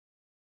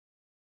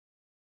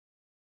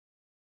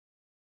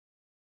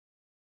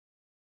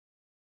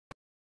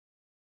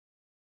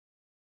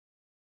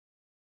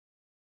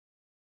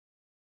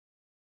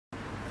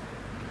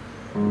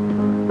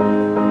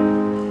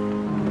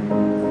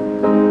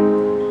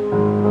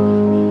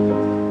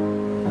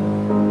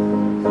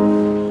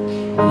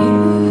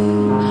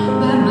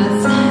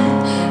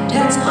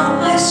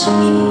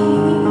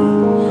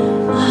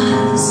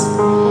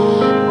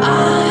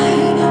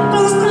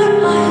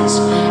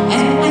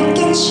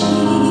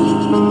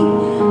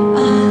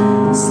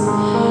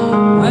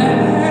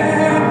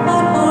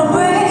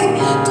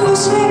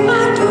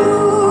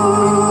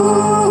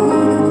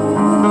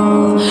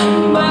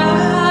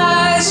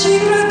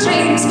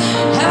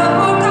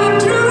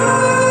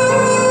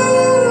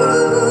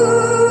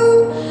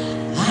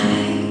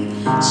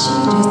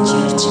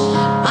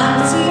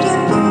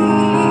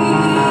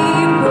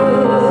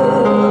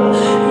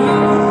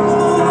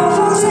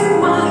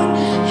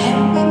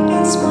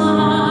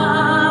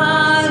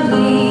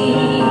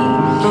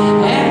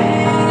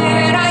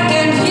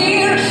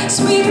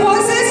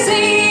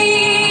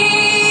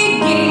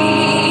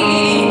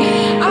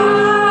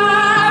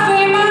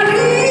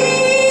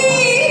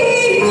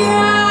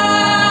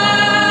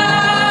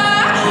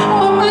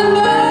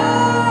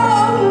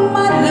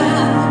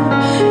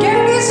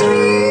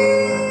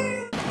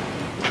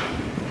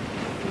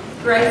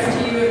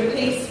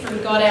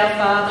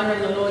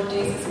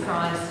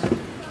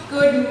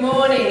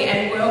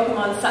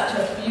on such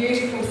a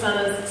beautiful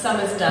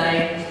summer's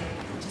day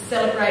to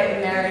celebrate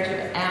the marriage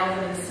of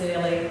Alvin and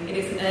Shirley. It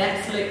is an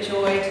absolute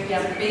joy to be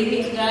able to be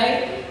here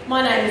today.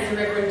 My name is the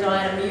Reverend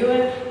Diana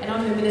Muir and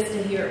I'm the minister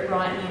here at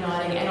Brighton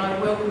Uniting, and I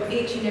welcome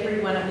each and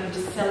every one of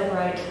you to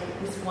celebrate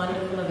this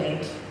wonderful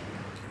event.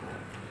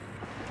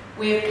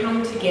 We have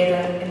come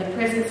together in the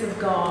presence of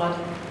God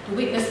to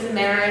witness the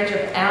marriage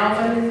of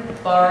Alvin,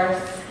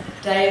 Boris,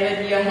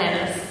 David,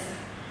 Johannes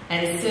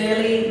and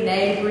Shirley,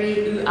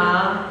 Nabri,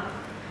 Uar,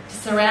 to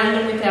surround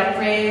them with our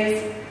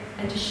prayers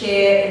and to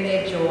share in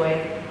their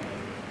joy.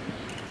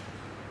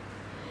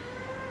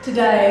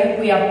 Today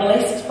we are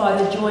blessed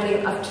by the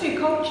joining of two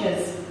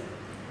cultures,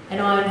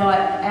 and I invite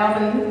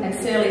Alvin and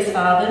Shirley's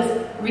fathers,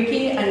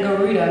 Ricky and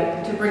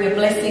Garuda, to bring a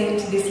blessing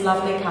to this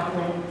lovely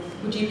couple.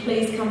 Would you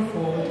please come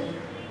forward?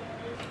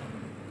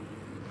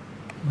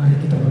 Mari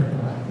kita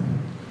berdoa.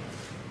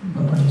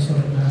 Bapa di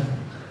surga,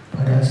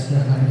 pada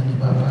siang hari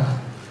ini Bapa,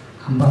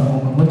 hamba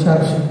mau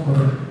mengucap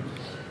syukur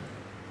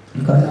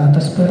karena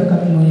atas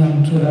berkat-Mu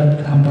yang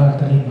sudah hamba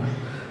terima,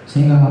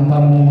 sehingga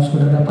hamba-Mu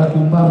sudah dapat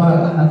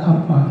membawa anak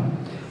hamba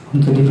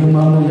untuk di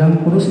rumah-Mu yang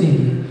kudus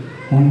ini,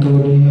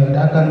 untuk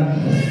diadakan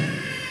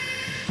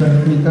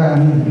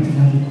pernikahan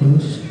yang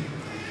kudus.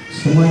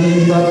 Semuanya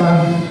ini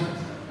Bapa,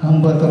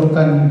 hamba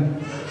taruhkan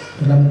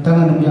dalam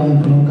tangan-Mu yang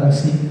penuh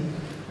kasih.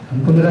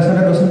 Ampunilah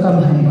segala dosa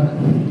kami hamba.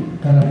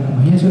 Dalam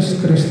nama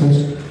Yesus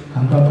Kristus,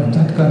 hamba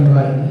panjatkan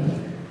doa ini.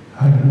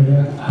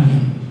 Haleluya.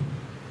 Amin.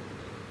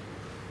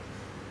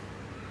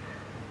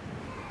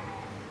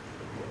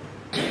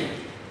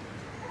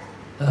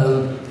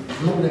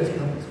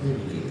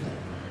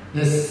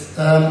 Yes,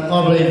 I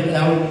believe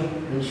Alvin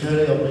and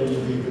Shirley, I believe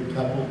you'll be a good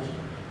couple.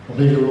 I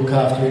believe you'll look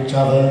after each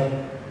other.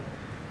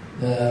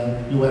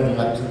 You'll have your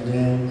ups and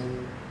downs.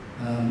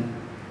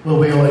 We'll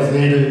be always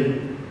there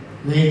to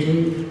lead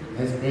you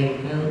as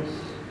grandparents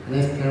and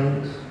as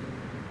parents.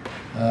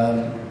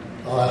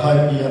 I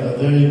hope you have a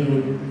very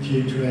good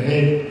future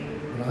ahead,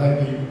 and I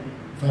hope you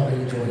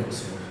thoroughly enjoy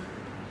yourself.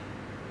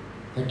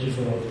 Thank you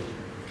for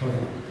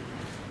coming on.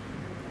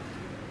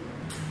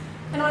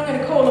 And I'm going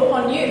to call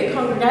upon you, the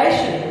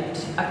congregation,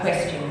 a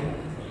question.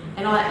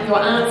 And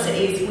your answer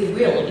is, we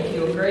will, if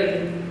you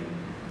agree.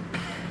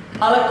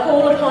 I'll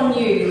call upon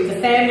you, the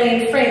family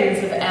and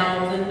friends of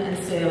Alvin and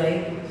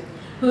Shirley,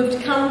 who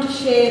have come to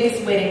share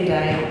this wedding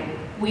day.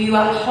 Will you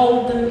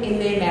uphold them in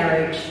their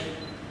marriage?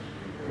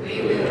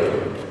 We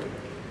will.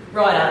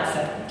 Right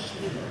answer.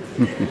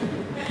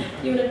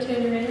 You want to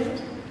turn around,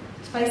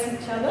 face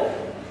each other,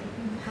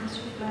 and pass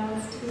your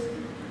flowers to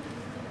them.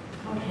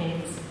 Hold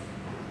hands.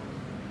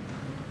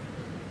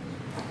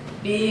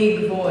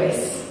 Big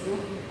voice.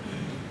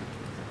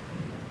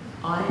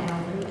 I,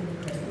 Alvin, in the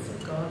presence of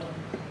God.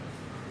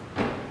 I,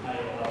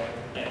 Alvin,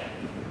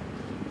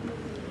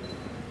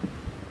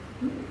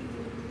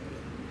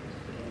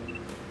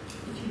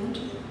 If you want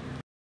to.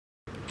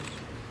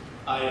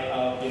 I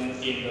have been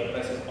in the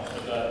presence of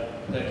the God.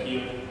 Thank you,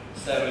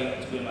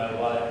 Shirley, to be my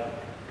wife,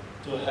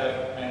 to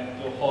have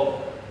and to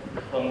hope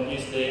from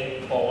this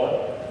day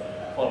forward,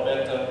 for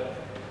better,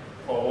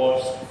 for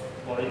worse,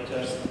 for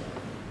riches,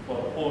 for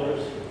poor,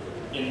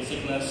 in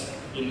sickness,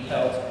 in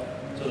health,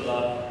 to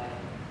love,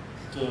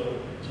 to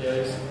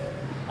cherish,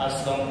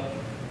 as long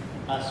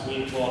as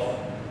we both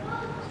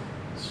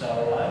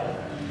shall live.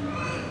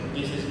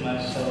 This is my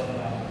soul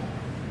now.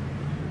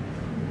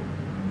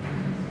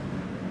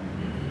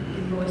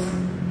 Voice.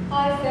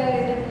 I fell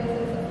in the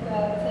presence of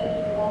God that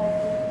you belong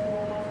to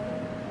your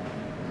husband,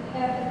 to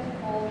have and to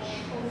hold,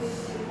 always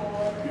be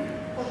forward,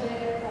 for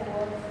better, for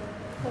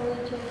worse, for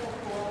richer, for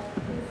poor,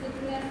 in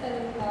sickness and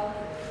in health,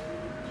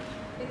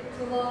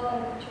 to love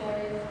and to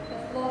cherish,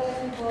 as long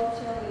as we both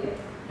shall live.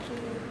 This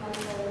is my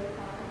soul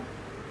now.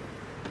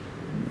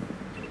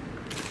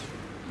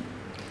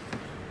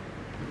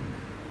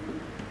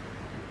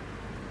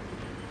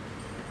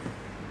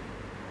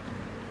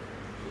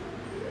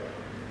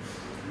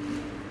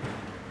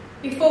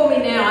 Before me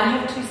now I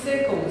have two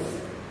circles,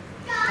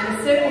 and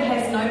a circle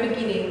has no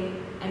beginning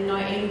and no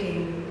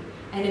ending,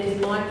 and it is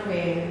my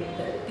prayer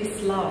that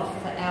this love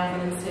that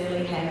Alvin and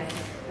Shirley have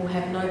will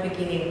have no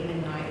beginning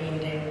and no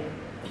ending.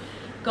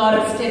 God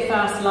of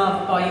steadfast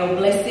love, by your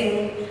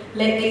blessing,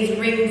 let these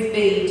rings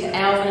be to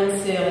Alvin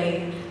and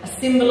Shirley a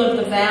symbol of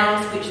the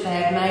vows which they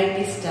have made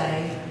this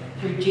day,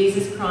 through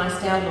Jesus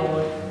Christ our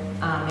Lord.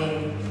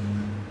 Amen.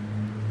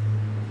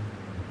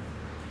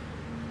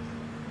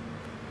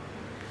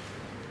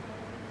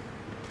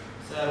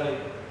 Shirley,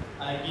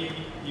 I give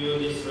you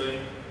this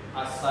ring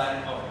as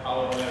sign of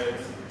our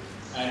marriage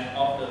and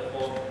of the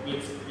oath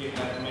which we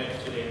have made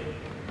today.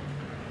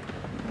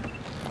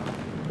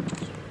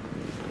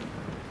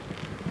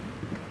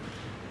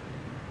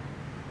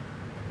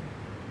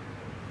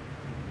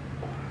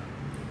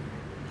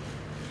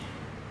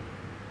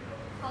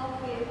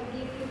 Alvin, I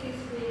give you this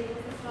ring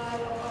as a sign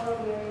of our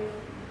marriage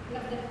and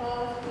of the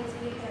vows which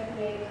we have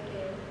made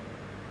today.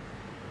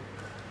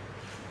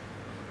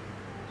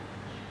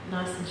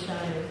 Nice and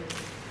shiny.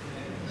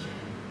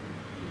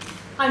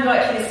 I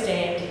invite you to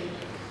stand.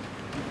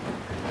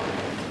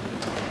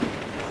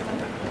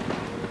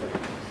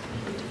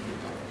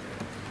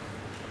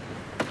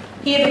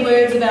 Hear the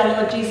words of our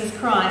Lord Jesus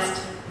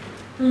Christ.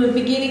 From the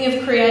beginning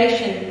of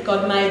creation,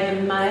 God made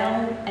them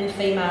male and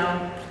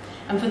female.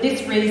 And for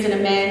this reason, a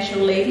man shall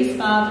leave his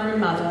father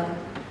and mother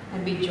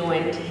and be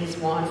joined to his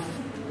wife.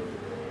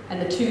 And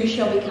the two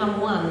shall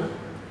become one.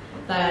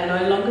 They are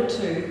no longer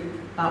two,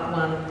 but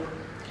one.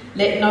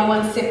 Let no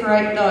one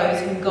separate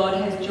those whom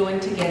God has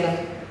joined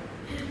together.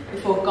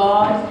 Before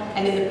God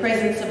and in the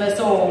presence of us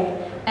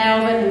all,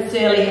 Alvin and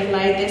Shirley have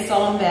made their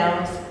solemn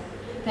vows.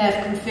 They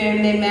have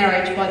confirmed their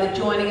marriage by the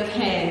joining of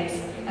hands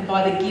and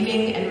by the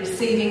giving and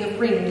receiving of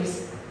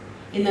rings.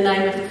 In the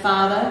name of the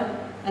Father,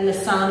 and the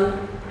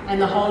Son,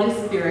 and the Holy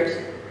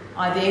Spirit,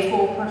 I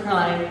therefore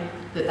proclaim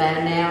that they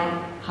are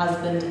now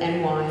husband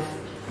and wife.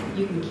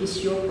 You can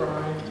kiss your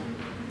bride.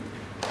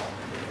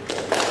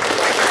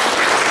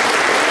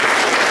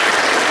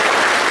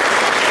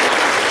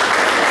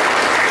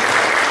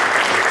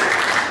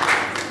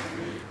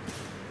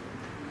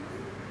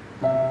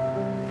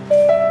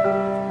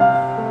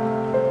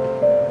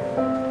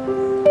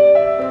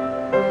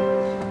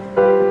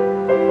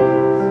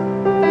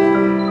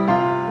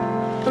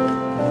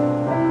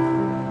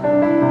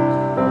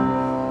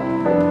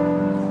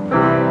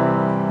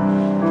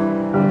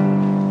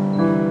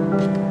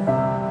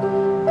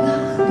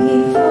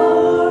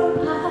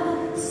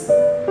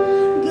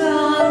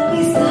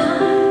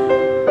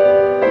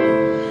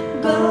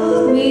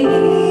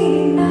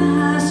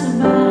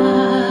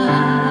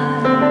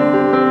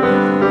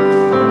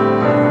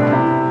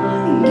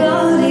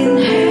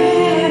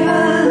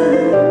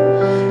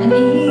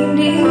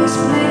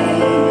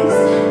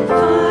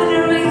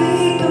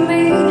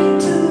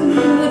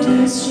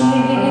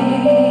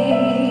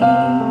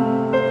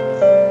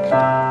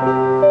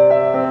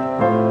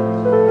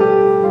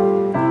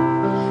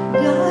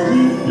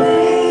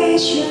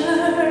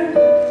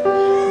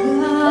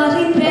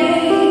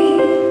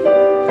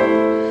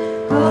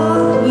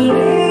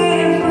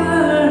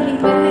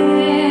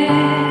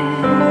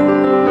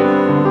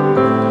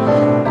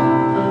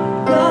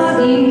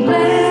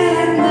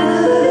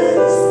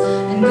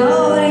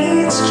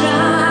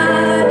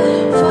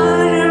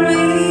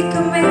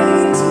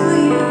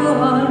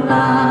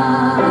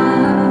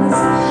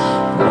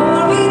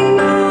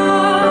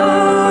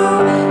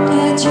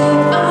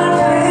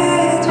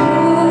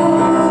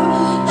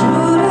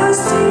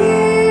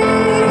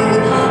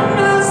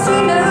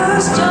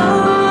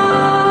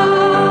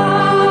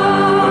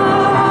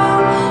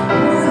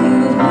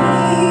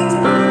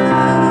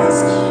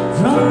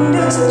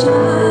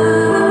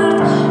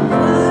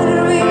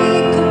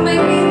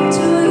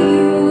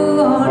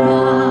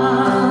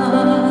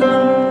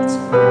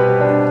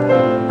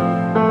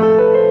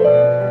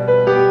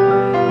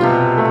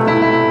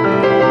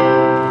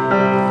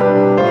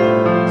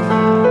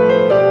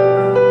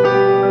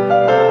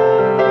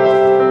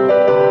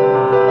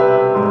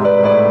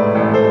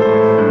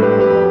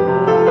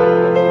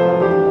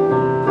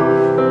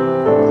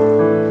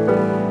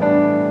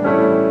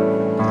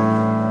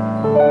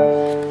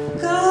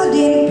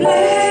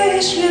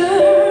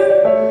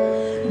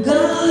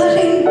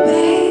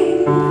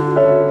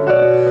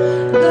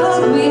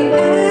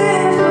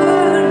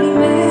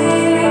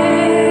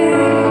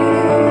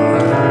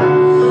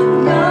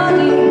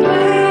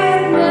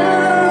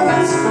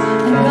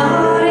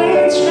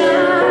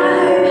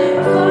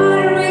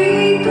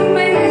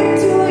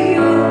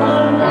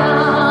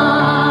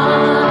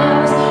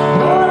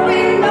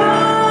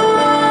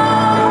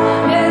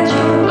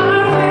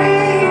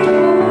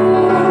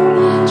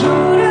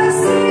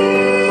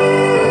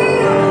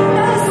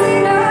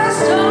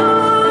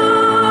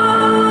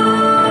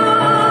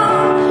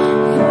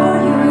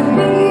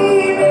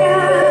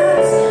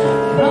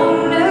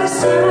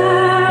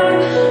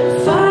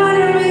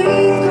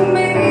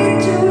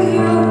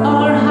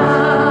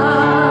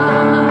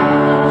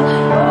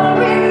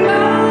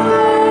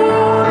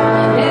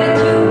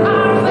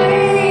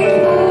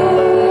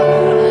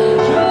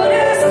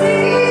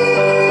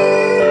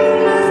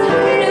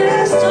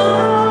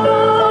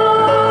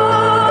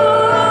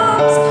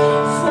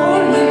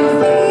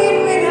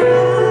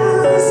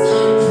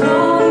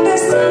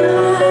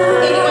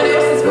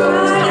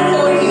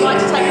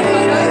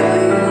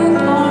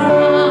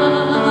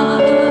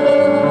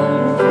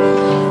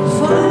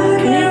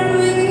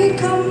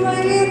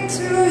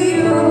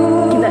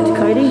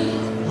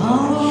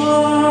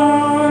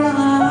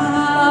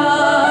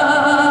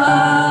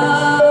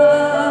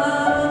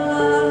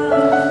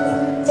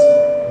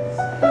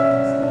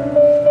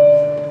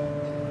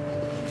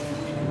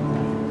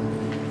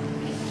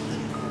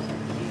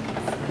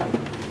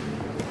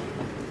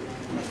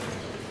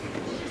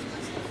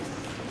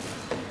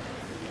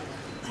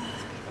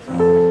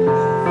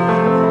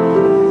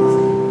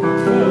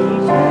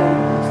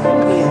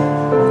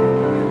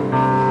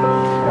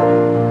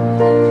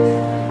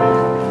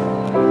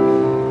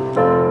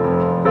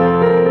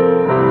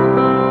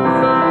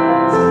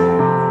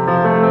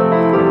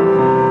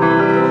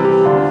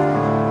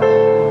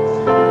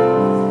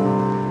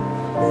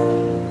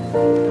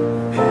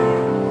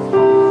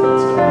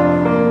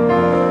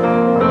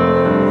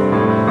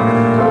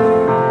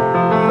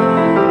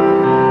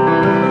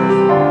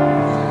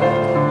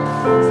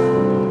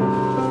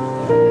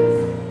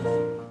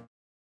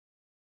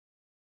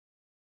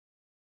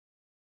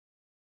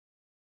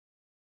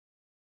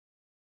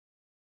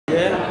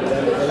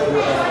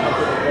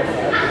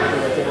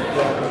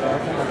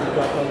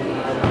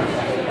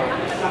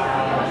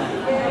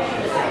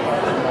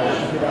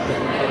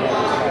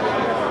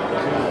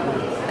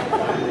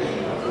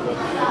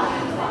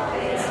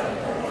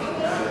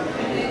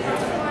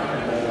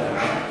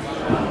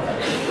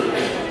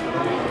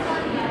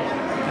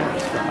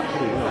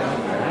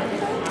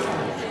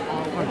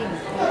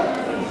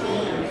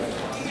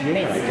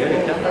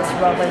 Let's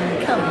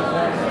Robin come.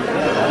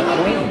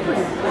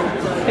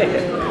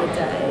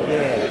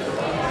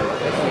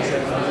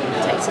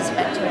 Takes us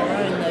back to our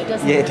own though,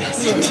 doesn't it? Yeah, it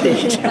does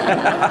indeed.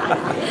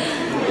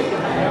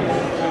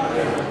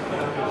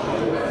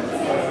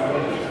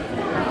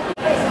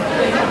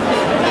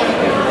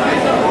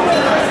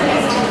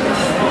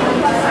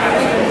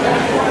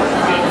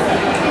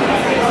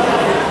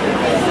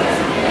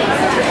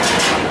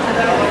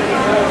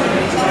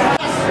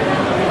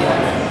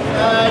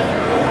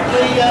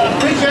 We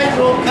appreciate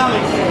you all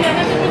coming. We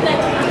have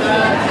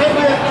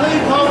two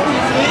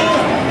cultures here.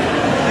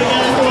 We're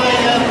going to do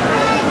a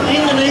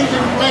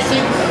Indonesian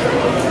blessing,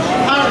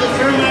 part of the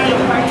ceremony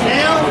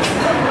now.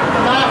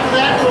 And after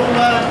that, we'll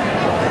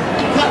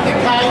cut the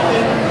cake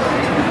and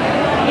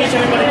wish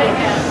everybody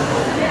good.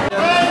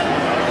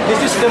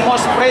 This is the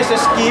most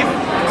precious gift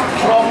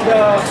from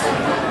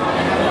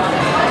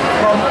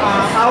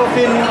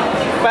Alvin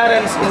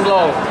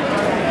parents-in-law.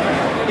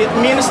 It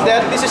means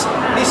that this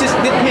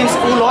means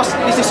ulos.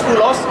 This is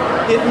ulos.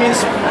 It means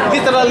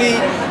literally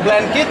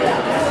blanket.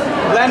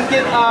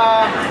 Blanket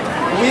are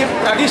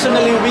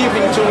traditionally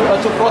weaving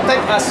to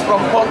protect us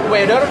from cold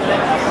weather.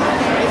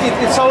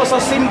 It's also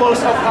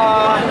symbols of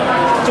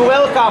to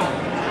welcome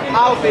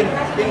Alvin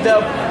in the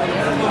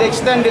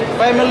extended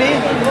family,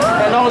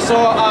 and also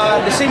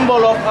the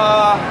symbol of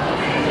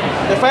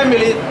the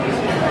family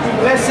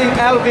blessing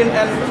Alvin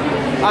and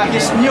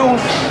his new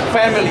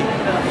family.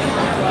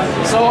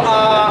 So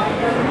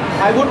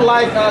I would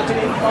like to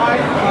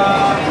invite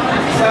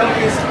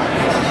Selby's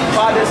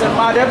fathers and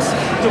mothers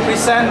to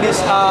present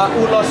this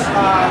ulos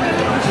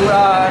to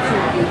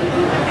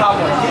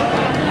couple.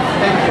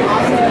 Thank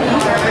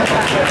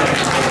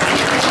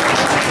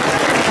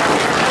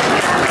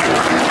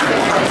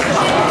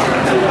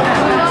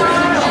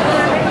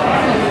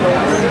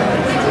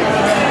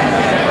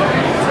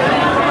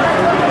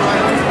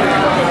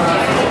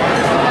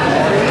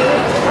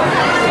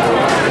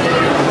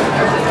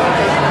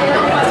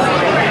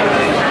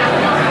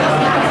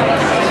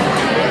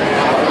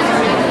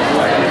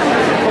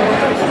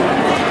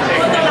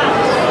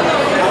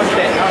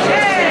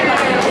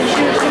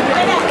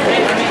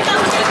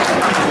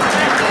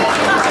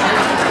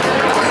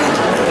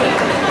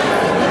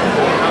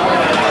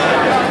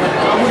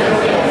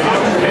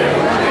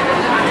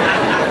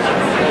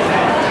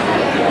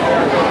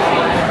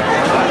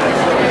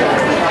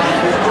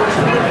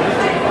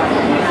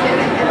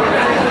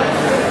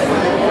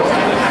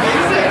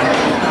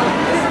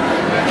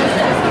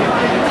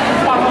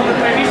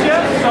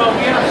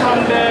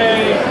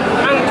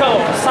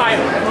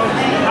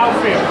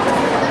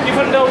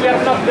even though we are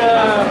not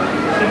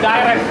the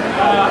direct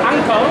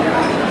uncle,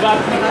 but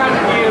we come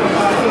here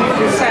to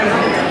represent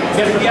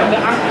that we are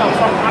the uncle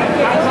from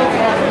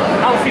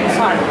Alvin's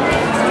side.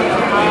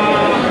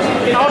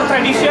 In our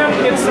tradition,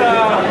 it's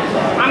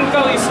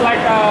uncle is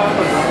like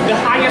the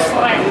highest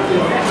rank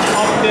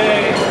of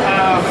the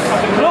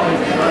group.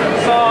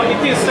 So it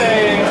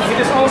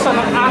is also an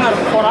honor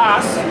for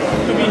us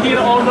to be here,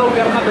 although we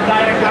are not the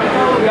direct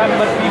uncle,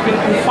 but we've been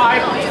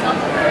invited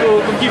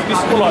to give this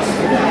ulos.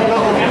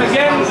 And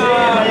again,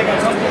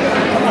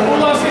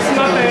 ulos is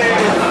not a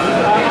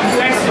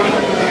blessing,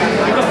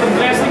 because the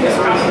blessing is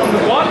come from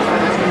the God.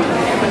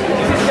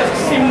 This is just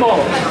a symbol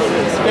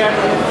that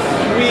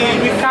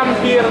we come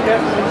here,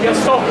 that we are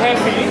so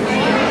happy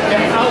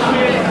that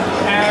Alvin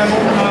and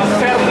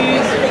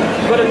Sally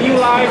got a new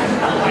life,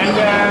 and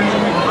then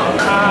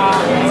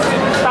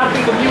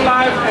starting the new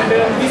life, and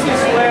then this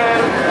is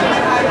where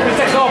we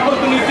take the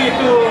opportunity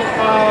to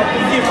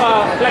give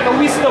like a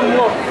wisdom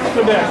word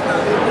to them.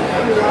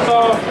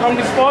 So from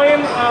this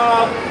point,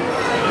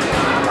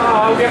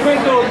 we are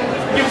going to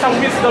give some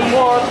wisdom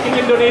word in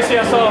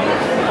Indonesia. So,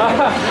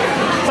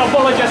 so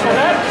apologize for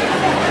that.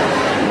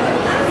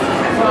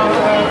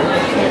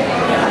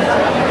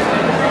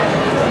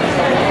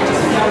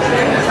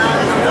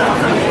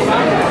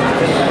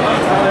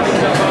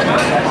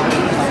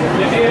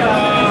 Jadi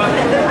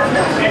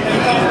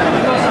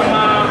kita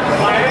sama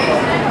lain,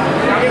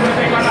 kami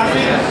berterima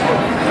kasih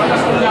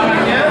atas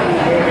undangannya.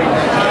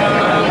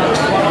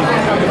 Walaupun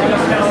kami tidak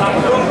secara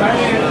langsung,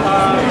 kami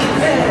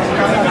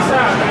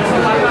bisa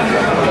kesempatan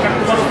memberikan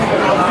ulos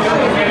ke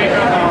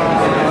Amerika.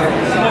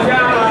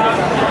 Semoga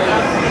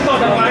itu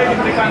dan lain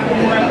diberikan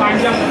umur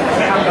panjang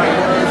kesehatan.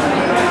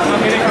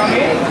 Akhirnya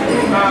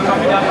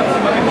kami dapat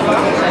sebagai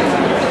tukang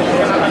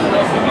kenakan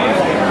ulos ini.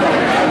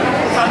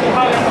 Satu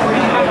hal yang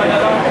penting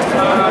adalah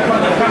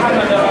pernikahan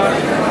adalah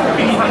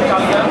pilihan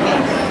kalian,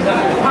 dan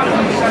Tuhan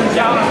memberikan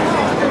jalan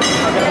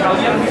agar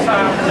kalian bisa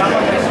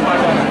dapat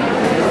kesempatan.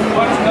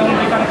 Tuhan sudah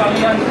memberikan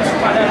kalian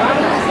kesempatan dan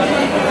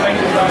memulai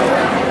baru.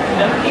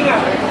 Dan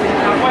ingat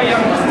apa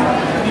yang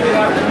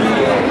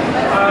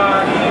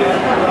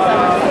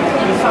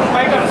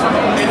disampaikan sama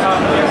pendeta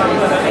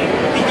tadi,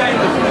 3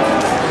 itu: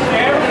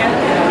 care,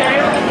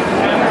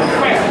 and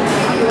faith.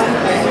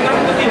 Ingat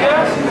ketiga,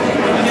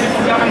 menjadi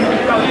pegangan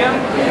hidup kalian.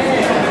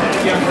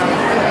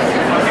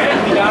 Oke,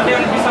 tidak ada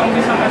yang bisa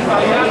memisahkan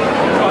kalian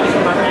kecuali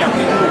kematian.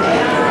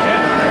 Oke,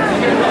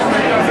 mungkin itu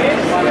dari kami.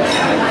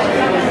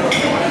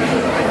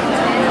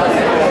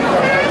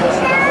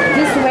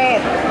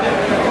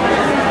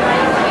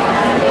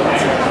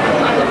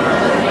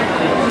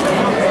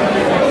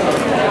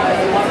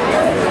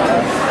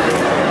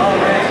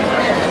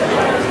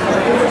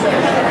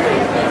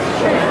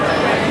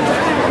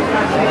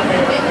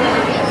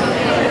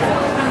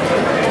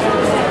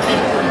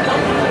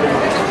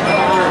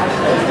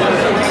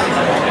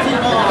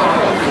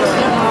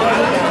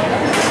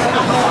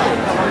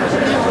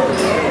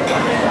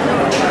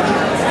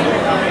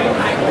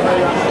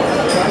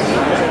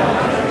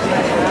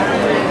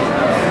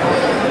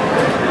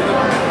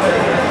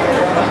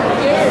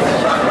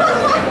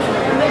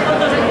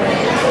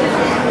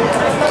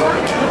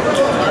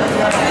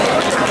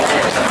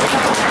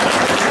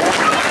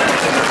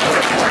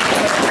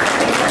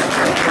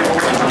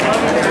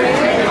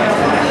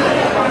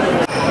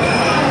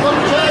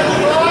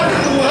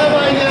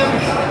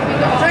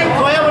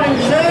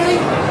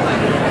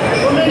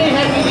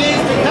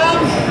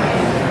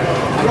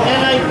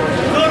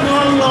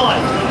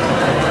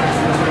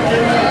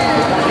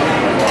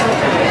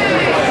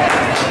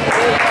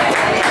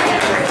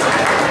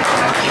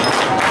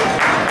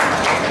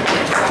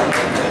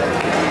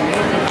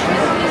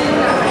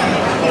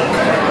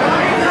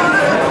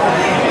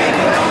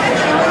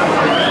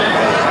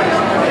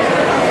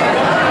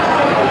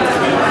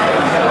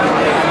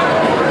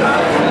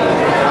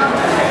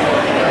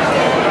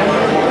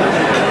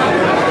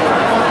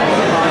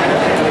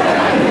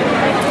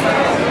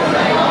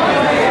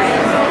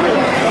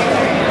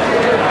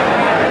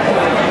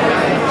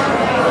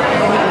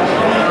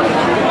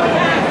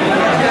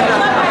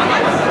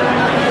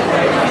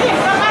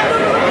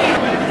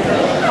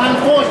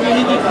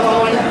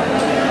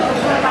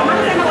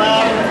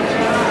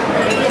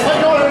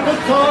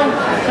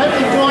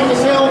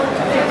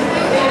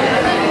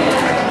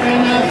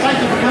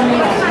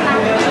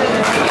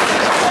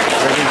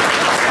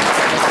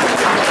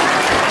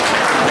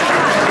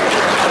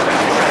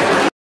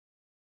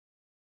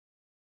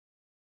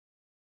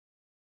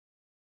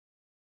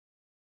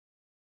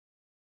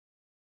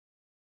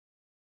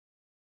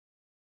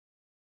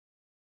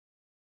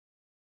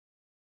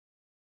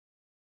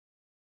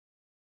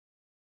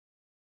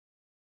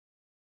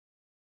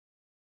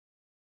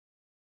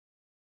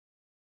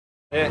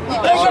 Come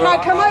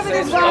over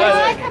this way.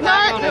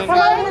 No, come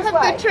over this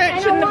way. The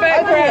church in the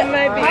background,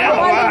 maybe.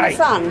 Away from the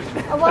sun.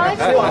 Away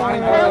from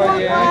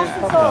the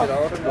sun.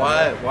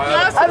 Why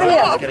Over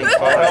here. getting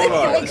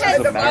photos? This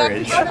is a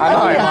marriage. I'm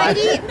your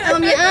lady,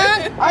 I'm your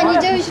aunt, and you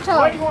do as you're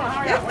told.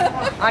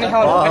 Annie,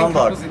 hold on. Hold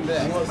on.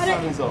 I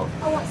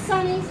want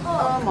sunnies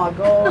off. Oh my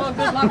God. Oh,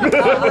 good luck.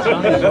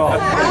 Sunnies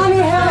off. Sunny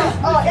house.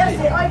 Oh, that's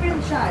it. Over in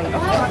the shade.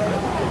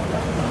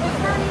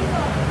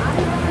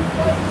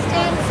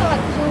 Stand aside,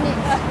 because you're next.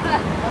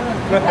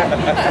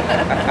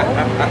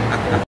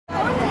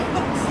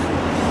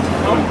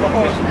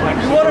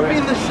 You want to be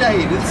in the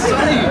shade, it's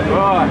sunny. Hang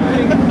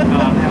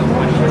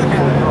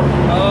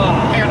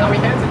on, are we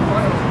hands in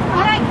front of us? I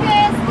don't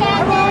care,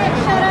 stand there,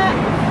 shut up.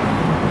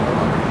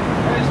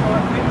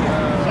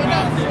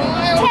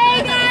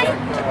 Tegan!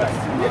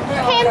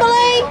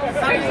 Kimberly!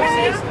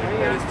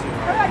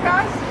 Alright,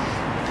 guys.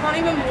 Can't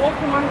even walk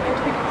in one.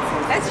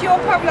 That's your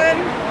problem.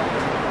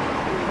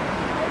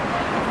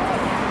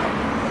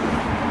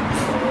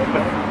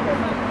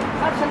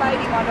 Such a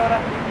lady, my daughter.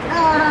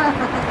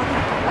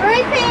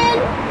 Group in!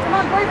 Come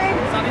on, group in.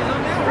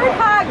 Group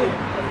hug.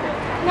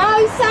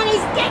 No,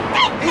 Sonny's get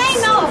that thing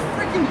off!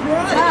 Freaking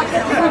bright. Mark,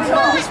 get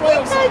those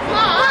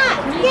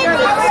Mark, get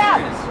this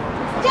out!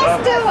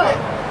 Just do it!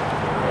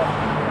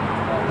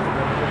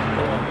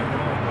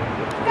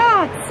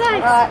 God's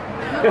sake!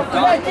 Is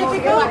that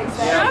difficult?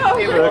 No.